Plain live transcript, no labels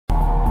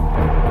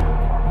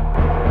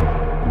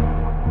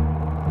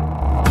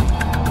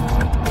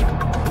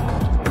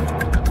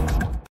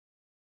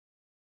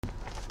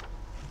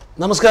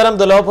നമസ്കാരം.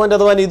 The law point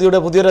അഥവാ നീതിയുടെ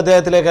പുതിയൊരു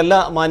അധ്യായത്തിലേക്ക് എല്ലാ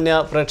മാന്യ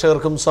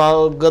പ്രേക്ഷകർക്കും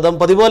സ്വാഗതം.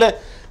 പതിപോലെ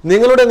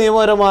നിങ്ങളുടെ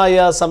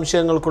നിയമപരമായ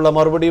സംശയങ്ങൾക്കുള്ള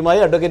മറുപടിയുമായി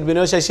അഡ്വക്കേറ്റ്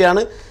ബിനോയ്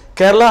ശശിയാണ്.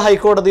 കേരള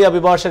ഹൈക്കോടതി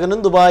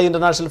അഭിഭാഷകനും ദുബായ്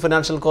ഇന്റർനാഷണൽ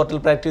ഫിനാൻഷ്യൽ കോർട്ടിൽ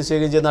പ്രാക്ടീസ്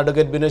ചെയ്യുകയും ചെയ്യുന്ന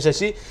അഡ്വക്കേറ്റ് ബിനോയ്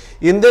ശശി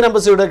ഇന്ത്യൻ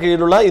എംബസിയുടെ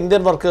കീഴിലുള്ള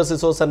ഇന്ത്യൻ വർക്കേഴ്സ്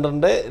റിസോഴ്സ്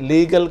സെന്ററിന്റെ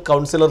ലീഗൽ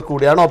കൗൺസിലർ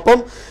കൂടിയാണ്. ഒപ്പം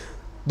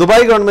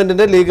ദുബായ്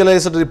ഗവൺമെന്റിന്റെ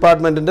ലീഗലൈസ്ഡ്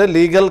ഡിപ്പാർട്ട്മെന്റിന്റെ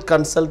ലീഗൽ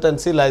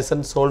കൺസൾട്ടൻസി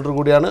ലൈസൻസ് ഹോൾഡർ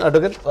കൂടിയാണ്.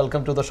 Advocate,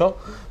 welcome to the show.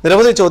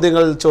 നിരവധി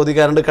ചോദ്യങ്ങൾ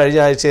ചോദിക്കാറുണ്ട്. കഴിഞ്ഞ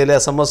ആഴ്ചയിലെ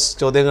SMS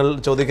ചോദ്യങ്ങൾ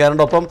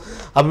ചോദിക്കാറുണ്ട്. ഒപ്പം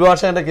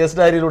അഭിഭാഷകന്റെ കേസ്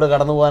ഡയറിയിലൂടെ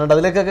കടന്നു പോകാനുണ്ട്.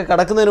 അതിലേക്കൊക്കെ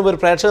കടക്കുന്നതിന് മുമ്പ്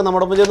ഒരു പ്രേക്ഷകൻ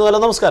നമ്മുടെ ഒപ്പം ചെയ്യുന്നു.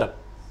 ഹലോ, നമസ്കാരം.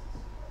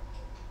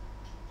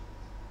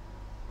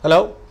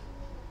 ഹലോ.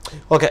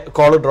 Okay,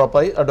 call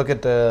ഡ്രോപ്പായി.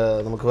 അഡ്വക്കേറ്റ്,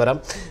 നമുക്ക് വരാം.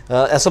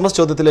 SMS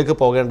ചോദ്യത്തിലേക്ക്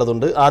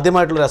പോകേണ്ടതുണ്ട്.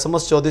 ആദ്യമായിട്ടുള്ളൊരു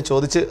SMS ചോദ്യം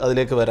ചോദിച്ച്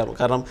അതിലേക്ക് വരാം.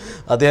 കാരണം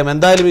അദ്ദേഹം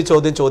എന്തായാലും ഈ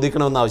ചോദ്യം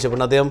ചോദിക്കണമെന്ന്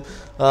ആവശ്യപ്പെടുന്നു. അദ്ദേഹം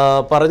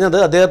പറഞ്ഞത്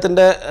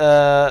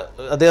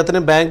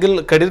അദ്ദേഹത്തിന് ബാങ്കിൽ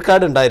ക്രെഡിറ്റ്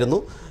കാർഡ് ഉണ്ടായിരുന്നു.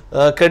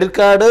 ക്രെഡിറ്റ്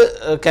കാർഡ്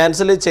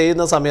ക്യാൻസൽ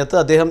ചെയ്യുന്ന സമയത്ത്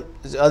അദ്ദേഹം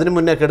അതിന്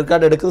മുന്നേ ക്രെഡിറ്റ്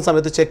കാർഡ് എടുക്കുന്ന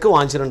സമയത്ത് ചെക്ക്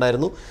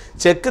വാങ്ങിച്ചിട്ടുണ്ടായിരുന്നു.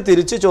 ചെക്ക്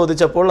തിരിച്ചു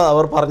ചോദിച്ചപ്പോൾ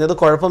അവർ പറഞ്ഞത്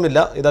കുഴപ്പമില്ല,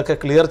 ഇതൊക്കെ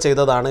ക്ലിയർ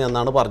ചെയ്തതാണ്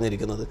എന്നാണ്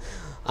പറഞ്ഞിരിക്കുന്നത്.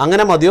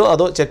 അങ്ങനെ മതിയോ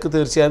അതോ ചെക്ക്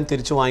തീർച്ചയായും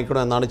തിരിച്ചു വാങ്ങിക്കണോ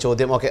എന്നാണ്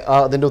ചോദ്യം. ഓക്കെ,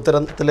 അതിൻ്റെ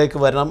ഉത്തരത്തിലേക്ക്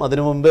വരണം.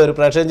 അതിനു മുമ്പ് ഒരു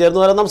പ്രേക്ഷകൻ ചേർന്ന്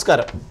വരാം.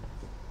 നമസ്കാരം.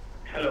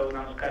 ഹലോ,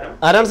 നമസ്കാരം.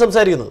 ആരാണ്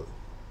സംസാരിക്കുന്നത്?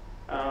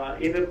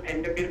 ഇത്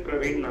എന്റെ പേര്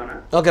പ്രവീൺ എന്നാണ്.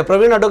 ഓക്കെ,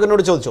 പ്രവീൺ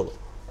അഡ്വക്കേറ്റിനോട് ചോദിച്ചോളൂ.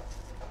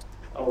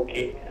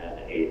 ഓക്കെ,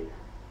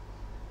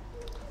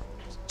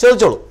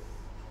 ചോദിച്ചോളൂ.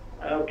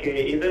 ഓക്കെ,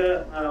 ഇത്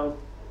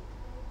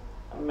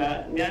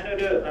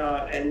ഞാനൊരു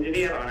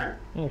എഞ്ചിനീയർ ആണ്.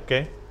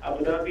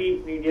 അബുദാബി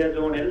മീഡിയ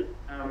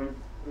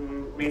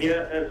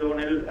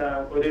സോണിൽ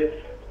ഒരു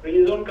ഫ്രീ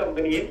സോൺ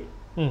കമ്പനിയിൽ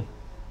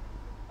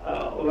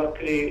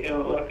വർക്ക്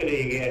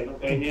ചെയ്യുകയായിരുന്നു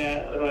കഴിഞ്ഞ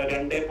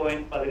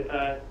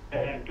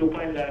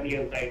 2.11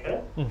 ഇയേഴ്സ് ആയിട്ട്.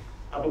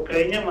 അപ്പൊ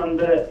കഴിഞ്ഞ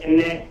മന്ത്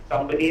എന്നെ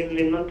കമ്പനിയിൽ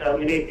നിന്നും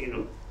ടെർമിനേറ്റ്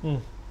ചെയ്തു.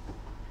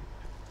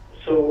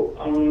 സോ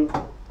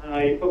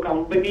ഇപ്പൊ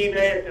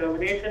കമ്പനിയുടെ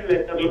ടെർമിനേഷൻ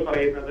ലെറ്ററിൽ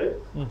പറയുന്നത്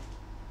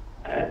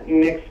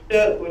നെക്സ്റ്റ്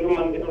ഒരു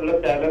മന്തിനുള്ള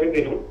സാലറി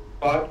വരും,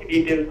 ബാക്കി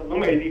ഡീറ്റെയിൽസ് ഒന്നും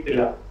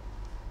എഴുതിയിട്ടില്ല.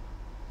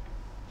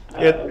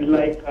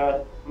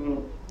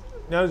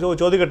 ഞാൻ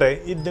ചോദിക്കട്ടെ,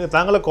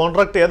 താങ്കളുടെ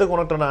കോൺട്രാക്ട് ഏത്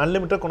കോൺട്രാക്ടാണ്?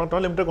 അൺലിമിറ്റഡ്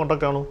കോൺട്രാക്ട്, ലിമിറ്റഡ്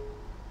കോൺട്രാക്ട് ആണോ?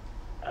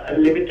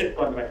 ലിമിറ്റഡ്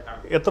കോൺട്രാക്ട്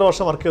ആണ്. എത്ര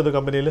വർഷം വർക്ക് ചെയ്തു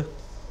കമ്പനിയിൽ?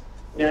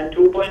 ഞാൻ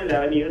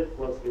 2.11 ഇയേഴ്സ്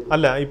വർക്ക് ചെയ്തു.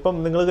 അല്ല, ഇപ്പം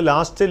നിങ്ങൾക്ക്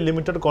ലാസ്റ്റ്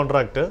ലിമിറ്റഡ്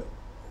കോൺട്രാക്ട്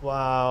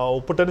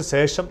ഒപ്പിട്ടതിന്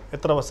ശേഷം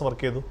എത്ര വർഷം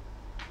വർക്ക് ചെയ്തു?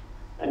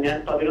 ഞാൻ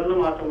 11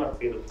 മാസം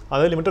വർക്ക് ചെയ്തു.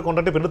 അത് ലിമിറ്റഡ്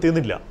കോൺട്രാക്ട് പിന്നെ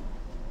തീർന്നില്ല.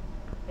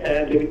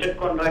 ലിമിറ്റഡ്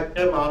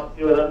കോൺട്രാക്ട്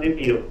മാർച്ച് 20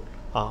 തീരും.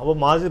 അപ്പോൾ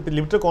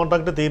ലിമിറ്റഡ്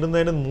കോൺട്രാക്ട്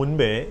തീരുന്നതിന്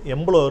മുൻപേ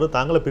എംപ്ലോയർ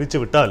താങ്കളെ പിരിച്ചു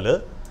വിട്ടാൽ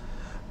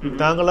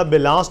താങ്കളുടെ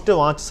ലാസ്റ്റ്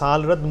വാച്ച്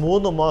സാലറി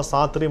 3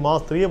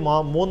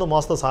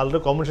 മാസത്തെ സാലറി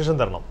കോമ്പൻസേഷൻ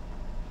തരണം.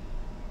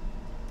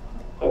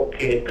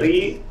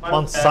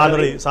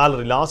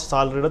 Salary last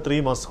സാലറിയുടെ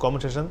 3 months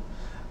compensation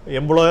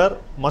employer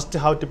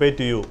must have to pay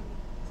to you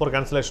for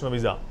cancellation of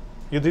visa.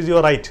 It is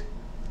your right.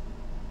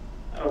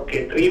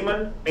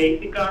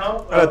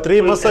 3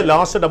 months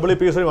last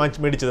WPS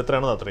മേടിച്ചത്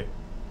എത്രയാണോ അത്രയും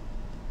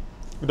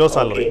gross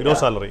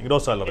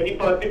salary.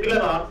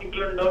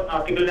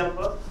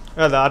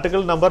 The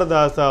article number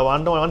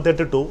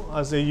 132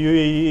 as a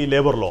UAE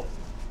labor law.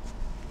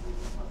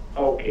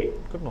 Okay.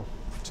 Good no.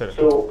 Sure.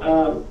 So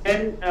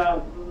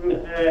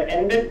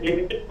എന്റെ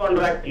limited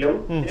കോൺട്രാക്റ്റിലും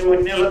ഇതിന്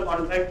മുന്നേയുള്ള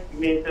contract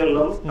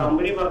സിഗ്നേച്ചറിലും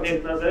company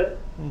പറഞ്ഞിരുന്നത്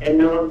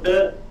എന്നോട്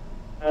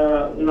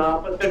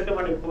 48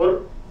 മണിക്കൂർ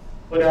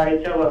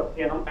ഒരാഴ്ച work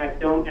ചെയ്യണം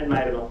മാക്സിമം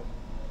എന്നായിരുന്നു.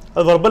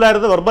 അത്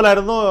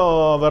വെർബലായിരുന്നു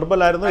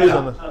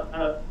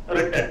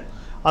റിട്ടേൺ.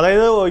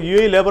 അതായത്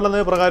UAE ലേബർ എന്ന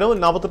പ്രകാരം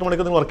 48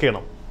 മണിക്കൂർ നിങ്ങൾ വർക്ക്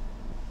ചെയ്യണം.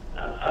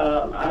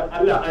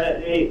 അല്ല,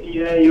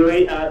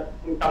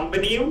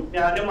 കമ്പനിയും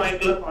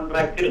ഞാനുമായിട്ടുള്ള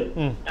കോൺട്രാക്റ്റിൽ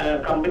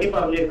കമ്പനി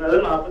പറഞ്ഞിരുന്നത്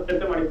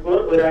 48 മണിക്കൂർ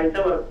ഒരാഴ്ച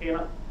വർക്ക്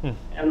ചെയ്യണം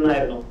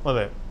എന്നായിരുന്നു.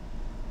 അതെ.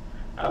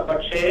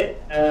 പക്ഷേ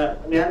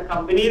ഞാൻ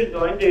കമ്പനിയിൽ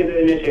ജോയിൻ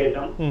ചെയ്തതിനു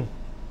ശേഷം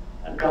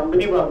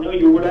കമ്പനി പറഞ്ഞു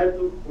you would have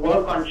to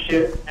work on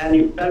shift and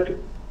you have to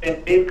 10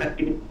 days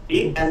continuity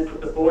and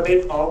 4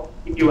 days off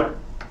if you want.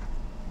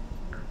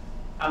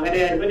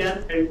 അങ്ങനെയായിരുന്നു ഞാൻ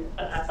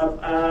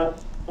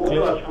 3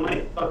 വർഷമായി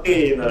വർക്ക്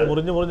ചെയ്യുന്നത്.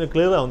 മുറിഞ്ഞ്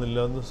ക്ലിയർ ആവുന്നില്ല,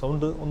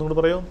 സൗണ്ട് ഒന്നും കൂടെ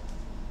പറയോ?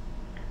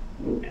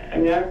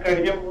 ഞാൻ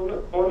കഴിഞ്ഞ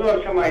 3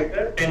 വർഷമായിട്ട്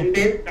 10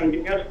 days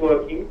continuous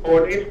working, 4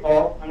 days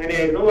of,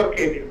 അങ്ങനെയായിരുന്നു വർക്ക്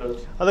ചെയ്തിരുന്നത്.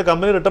 അത്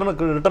കമ്പനി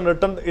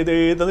റിട്ടേൺ ഇത്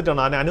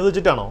തന്നിട്ടാണോ,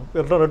 അനുവദിച്ചിട്ടാണോ?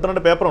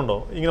 റിട്ടേണിന്റെ പേപ്പർ ഉണ്ടോ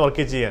ഇങ്ങനെ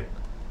വർക്ക് ചെയ്യാൻ?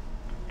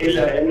 ഇല്ല,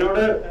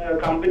 എന്നോട്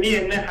കമ്പനി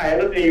എന്നെ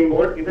ഹയർ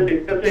ചെയ്യുമ്പോൾ ഇത്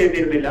ഡിസ്കസ്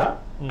ചെയ്തിരുന്നില്ല.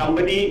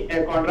 കമ്പനി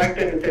കോൺട്രാക്ട്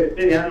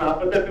അനുസരിച്ച് ഞാൻ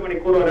 48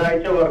 മണിക്കൂർ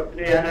ഒരാഴ്ച വർക്ക്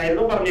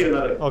ചെയ്യാനായിരുന്നു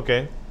പറഞ്ഞിരുന്നത്. ഓക്കെ.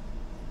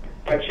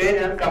 പക്ഷേ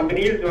ഞാൻ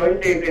കമ്പനിയിൽ ജോയിൻ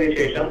ചെയ്തതിനു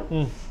ശേഷം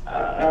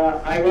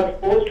I was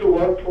supposed to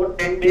work for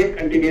 10 days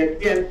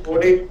continuously and 4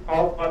 days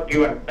off were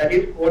given. That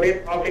is 4 days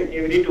off in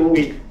every 2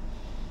 weeks.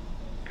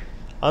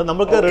 അത്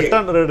നമുക്ക്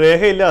റിട്ടേൺ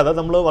രേഖയില്ലാതെ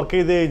നമ്മൾ വർക്ക്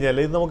ചെയ്ത് കഴിഞ്ഞാൽ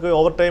ഇത് നമുക്ക്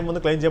ഓവർ ടൈം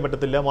ഒന്നും ക്ലെയിം ചെയ്യാൻ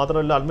പറ്റത്തില്ല.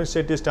 മാത്രമല്ല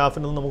അഡ്മിനിസ്ട്രേറ്റീവ്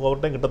സ്റ്റാഫിനൊന്നും നമുക്ക് ഓവർ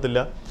ടൈം കിട്ടത്തില്ല.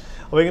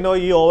 അപ്പോൾ ഇങ്ങനെ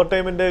ഈ ഓവർ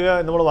ടൈമിൻ്റെ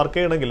നമ്മൾ വർക്ക്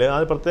ചെയ്യണമെങ്കിൽ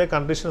അത് പ്രത്യേക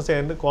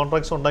കണ്ടീഷൻസ്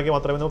കോൺട്രാക്ട്സ് ഉണ്ടാക്കി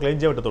മാത്രമേ നമുക്ക് ക്ലെയിം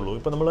ചെയ്യാൻ പറ്റത്തുള്ളൂ.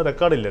 ഇപ്പോൾ നമ്മൾ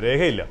റെക്കോർഡില്ല,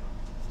 രേഖയില്ല,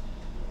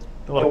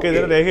 വർക്ക്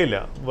ചെയ്തതിന് രേഖയില്ല.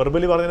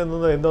 വെർബലി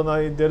പറഞ്ഞത് എന്തോന്നാ,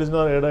 there is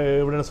no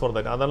evidence for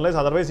that.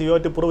 Otherwise you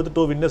have to prove with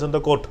 2 witnesses in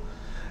the court.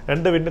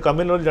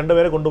 കമ്പനിയിൽ 2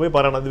 പേരെ കൊണ്ടുപോയി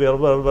പറയണം, ഇത്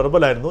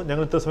വെർബലായിരുന്നു,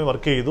 ഞങ്ങൾ ഇത്ര സമയം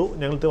വർക്ക് ചെയ്തു,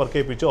 ഞങ്ങൾ ഇത്ര വർക്ക്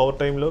ചെയ്യിപ്പിച്ചു, ഓവർ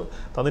ടൈമിൽ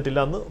തന്നിട്ടില്ല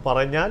എന്ന്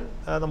പറഞ്ഞാൽ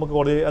നമുക്ക്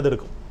കോടതി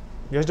അതെടുക്കും.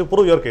 You have to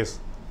prove your case.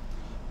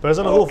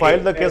 Person who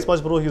filed the case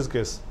must prove his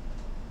case.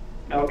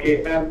 Okay,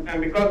 and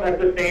because at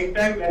the same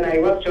time when I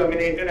was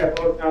terminated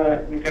about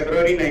in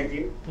February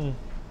 19,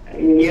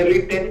 nearly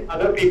 10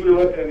 other people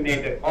were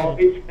terminated, of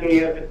which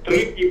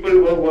 3 people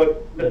were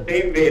working the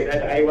same way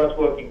that I was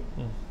working.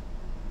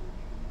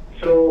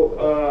 So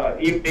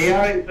if they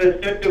are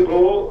interested to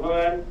go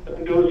and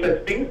do such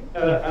things,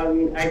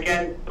 I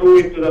can prove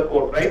it to the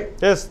court, right?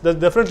 Yes,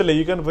 definitely.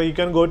 You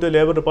can go to the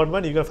Labour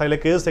Department. You can file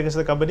a case against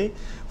the company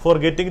for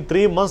getting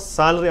 3 months'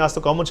 salary as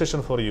the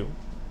compensation for you.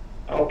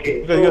 Okay.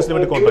 Because So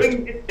during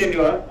this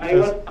tenure, I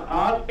was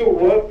asked to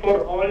work for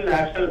all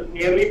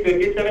nearly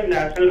 27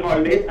 national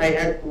holidays. I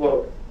had to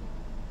work.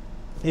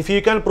 If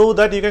you can prove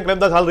that, you can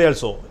claim the salary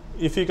also.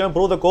 If you can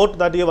prove the court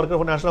that you are working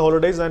for national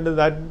holidays, and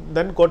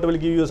then court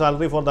will give you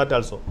salary for that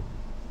also.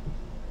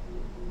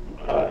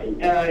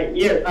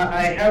 Yes,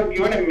 I have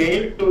given a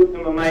mail to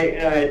my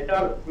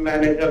HR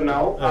manager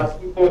now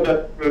asking for the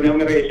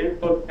remuneration.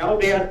 So now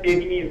they are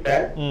stating me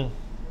that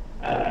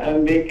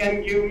they can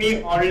give me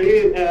only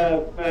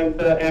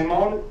the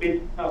amount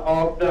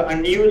of the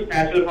unused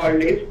national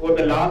holidays for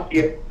the last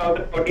year,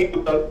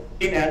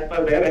 2014-2015, as per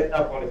their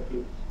HR policy.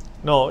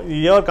 No,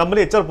 your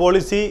company HR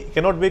policy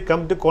cannot be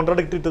come to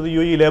contradictory to the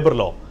UAE labor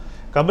law.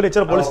 Company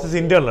HR policy is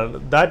internal.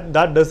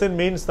 That doesn't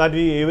mean that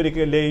every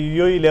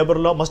UAE labor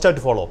law must have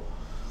to follow.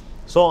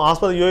 So as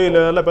per the UAE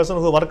labor law, person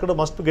who worked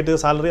must get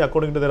a salary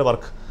according to their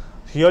work.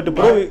 You have to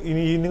prove.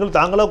 നിങ്ങൾ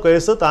താങ്കളെ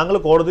case താങ്കൾ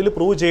കോടതിയിൽ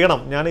prove ചെയ്യണം,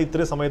 ഞാൻ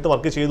ഇത്രയും സമയത്ത്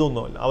work ചെയ്തു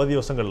എന്നോ അവധി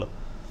ദിവസങ്ങളിൽ,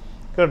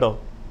 കേട്ടോ,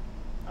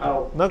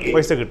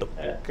 പൈസ കിട്ടും,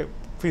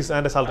 fees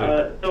and salary.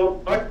 So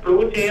but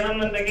prove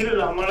ചെയ്യണമെന്നുണ്ടെങ്കിൽ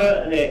നമ്മൾ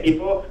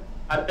ഇപ്പോ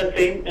at the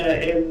same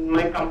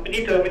my company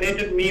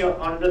terminated me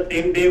on the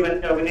same day when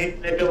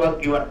termination letter was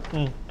given.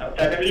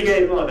 Suddenly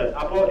ആയിരുന്നു അത്.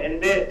 അപ്പോൾ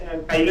എന്റെ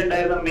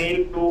കയ്യിലുണ്ടായിരുന്ന മെയിൽ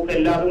പ്രൂഫ്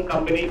എല്ലാതും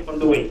കമ്പനി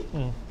കൊണ്ടുപോയി.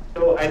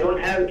 So I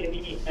don't have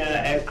any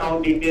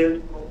account details.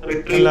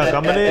 അല്ല,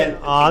 കമ്പനി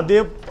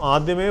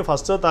ആദ്യമേ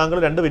ഫസ്റ്റ് താങ്കൾ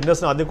 2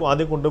 വിറ്റ്നസിന്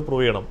ആദ്യം കൊണ്ട്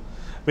പ്രൂവ് ചെയ്യണം.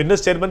 വിറ്റ്നസ്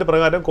സ്റ്റേറ്റ്മെൻറ്റ്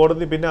പ്രകാരം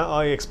കോടതി പിന്നെ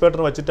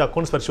എക്സ്പേർട്ടിനെ വെച്ചിട്ട്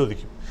അക്കൗണ്ട്സ്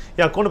പരിശോധിക്കും. ഈ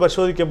അക്കൗണ്ട്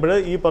പരിശോധിക്കുമ്പോൾ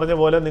ഈ പറഞ്ഞ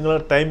പോലെ നിങ്ങൾ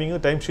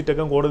ടൈം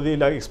ഷീറ്റൊക്കെ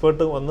കോടതിയിൽ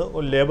എക്സ്പേർട്ട് വന്ന്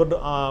ലേബർ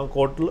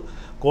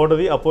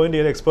കോടതി അപ്പോയിൻറ്റ്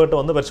ചെയ്ത എക്സ്പേർട്ട്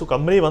വന്ന്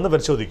കമ്പനി വന്ന്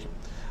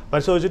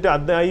പരിശോധിച്ചിട്ട്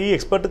ഈ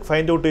എക്സ്പേർട്ട്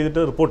ഫൈൻഡ് ഔട്ട്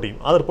ചെയ്തിട്ട് റിപ്പോർട്ട് ചെയ്യും.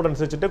 ആ റിപ്പോർട്ട്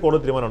അനുസരിച്ചിട്ട്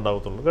കോടതി തീരുമാനം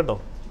ഉണ്ടാകത്തുള്ളൂ, കേട്ടോ.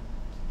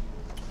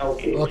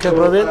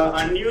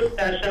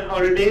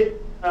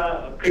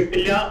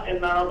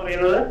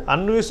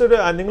 അൺയൂസ്ഡ്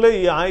നിങ്ങൾ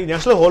ഈ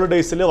നാഷണൽ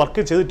ഹോളിഡേയ്സിൽ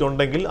വർക്ക്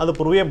ചെയ്തിട്ടുണ്ടെങ്കിൽ അത്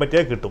പ്രൂവ് ചെയ്യാൻ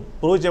പറ്റിയാൽ കിട്ടും,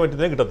 പ്രൂവ് ചെയ്യാൻ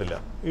പറ്റുന്നതിന് കിട്ടത്തില്ല.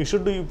 You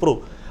should prove.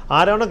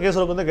 ആരാണോ കേസ്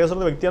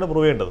എടുക്കുന്ന വ്യക്തിയാണ്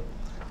പ്രൂവ് ചെയ്യേണ്ടത്.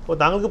 അപ്പോൾ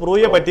താങ്കൾക്ക് പ്രൂവ്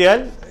ചെയ്യാൻ പറ്റിയാൽ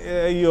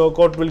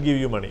court will give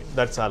you money,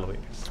 that salary.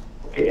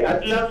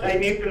 At last I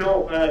need to know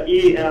ഈ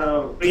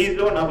free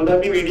zone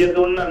Abu Dhabi media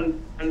zone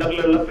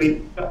അണ്ടറിലുള്ള free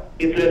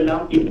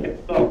ഇതിലെല്ലാം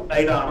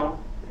ഔട്ട്സൈഡ് ആണോ?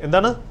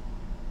 എന്താണ്?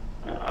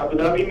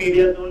 അബുദാബി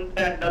മീഡിയ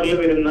സോണിന്റെ അണ്ടറിൽ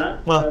വരുന്ന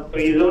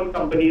free zone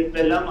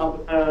കമ്പനീസിലെല്ലാം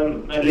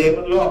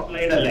labour law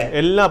applied അല്ലേ?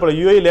 എല്ലാം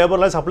UAE labour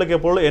laws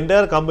applicable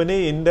entire company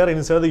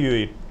inside the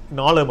UAE in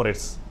all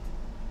Emirates.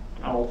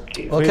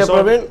 Okay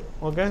Praveen,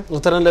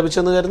 ഉത്തരം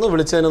ലഭിച്ചെന്ന് കരുതുന്നു.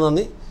 വിളിച്ചതിന്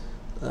നന്ദി.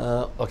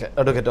 ഓക്കെ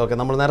അഡ്വക്കേറ്റ്, ഓക്കെ,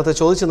 നമ്മൾ നേരത്തെ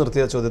ചോദിച്ചു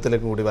നിർത്തിയ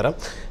ചോദ്യത്തിലേക്ക് കൂടി വരാം.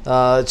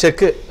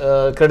 ചെക്ക്,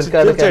 ക്രെഡിറ്റ്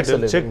കാർഡ്,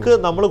 ചെക്ക്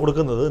നമ്മൾ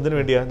കൊടുക്കുന്നത് എന്തിനു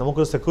വേണ്ടിയാണ്?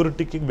 നമുക്ക്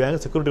സെക്യൂരിറ്റിക്ക്,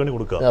 ബാങ്ക് സെക്യൂരിറ്റി വേണ്ടി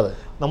കൊടുക്കുക.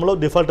 നമ്മൾ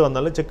ഡിഫോൾട്ട്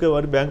വന്നാൽ ചെക്ക്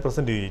ബാങ്ക്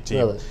പ്രസന്റ്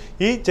ചെയ്യും.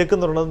 ഈ ചെക്ക്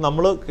എന്ന് പറയുന്നത്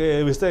നമ്മൾ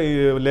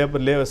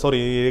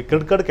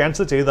ക്രെഡിറ്റ് കാർഡ്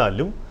ക്യാൻസൽ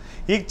ചെയ്താലും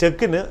ഈ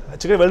ചെക്കിന്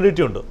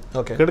വാലിഡിറ്റി ഉണ്ട്.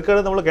 ക്രെഡിറ്റ്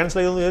കാർഡ് നമ്മൾ ക്യാൻസൽ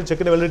ചെയ്തെന്ന്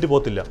ചെക്കിന് വാലിഡിറ്റി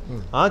പോകത്തില്ല.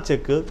 ആ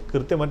ചെക്ക്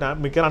കൃത്യമായിട്ട്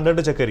മിക്കവാറും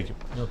അണ്ടേണ്ട ചെക്ക് ആയിരിക്കും.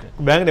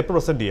 ബാങ്കിന് എപ്പോൾ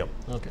പ്രസന്റ് ചെയ്യാം,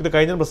 ഇത്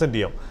കഴിഞ്ഞാൽ പ്രസന്റ്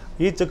ചെയ്യാം.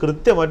 ഈ ചെക്ക്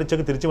കൃത്യമായിട്ട്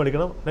ചെക്ക് തിരിച്ചു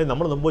മേടിക്കണം.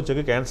 നമ്മൾ മുമ്പ്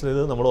ചെക്ക് ക്യാൻസൽ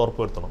ചെയ്ത് നമ്മൾ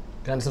ഉറപ്പുവരുത്തണം.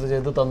 ക്യാൻസൽ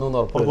ചെയ്ത് തന്നു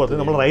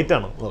നമ്മൾ റൈറ്റ്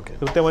ആണ്,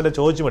 കൃത്യമായിട്ട്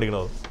ചോദിച്ചു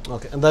മേടിക്കണത്.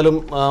 ഓക്കെ, എന്തായാലും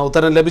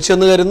ഉത്തരം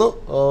ലഭിച്ചെന്ന് കരുതുന്നു.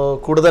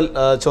 കൂടുതൽ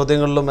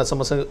ചോദ്യങ്ങളിലും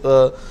SMS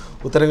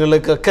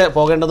ഉത്തരങ്ങളിലേക്കൊക്കെ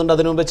പോകേണ്ടതുണ്ട്.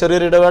 അതിനു മുമ്പ്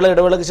ചെറിയൊരു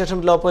ഇടവേളയ്ക്ക് ശേഷം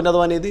ലോ പോയിന്റ്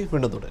അഥവാ നീതി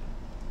വീണ്ടും തുടരും.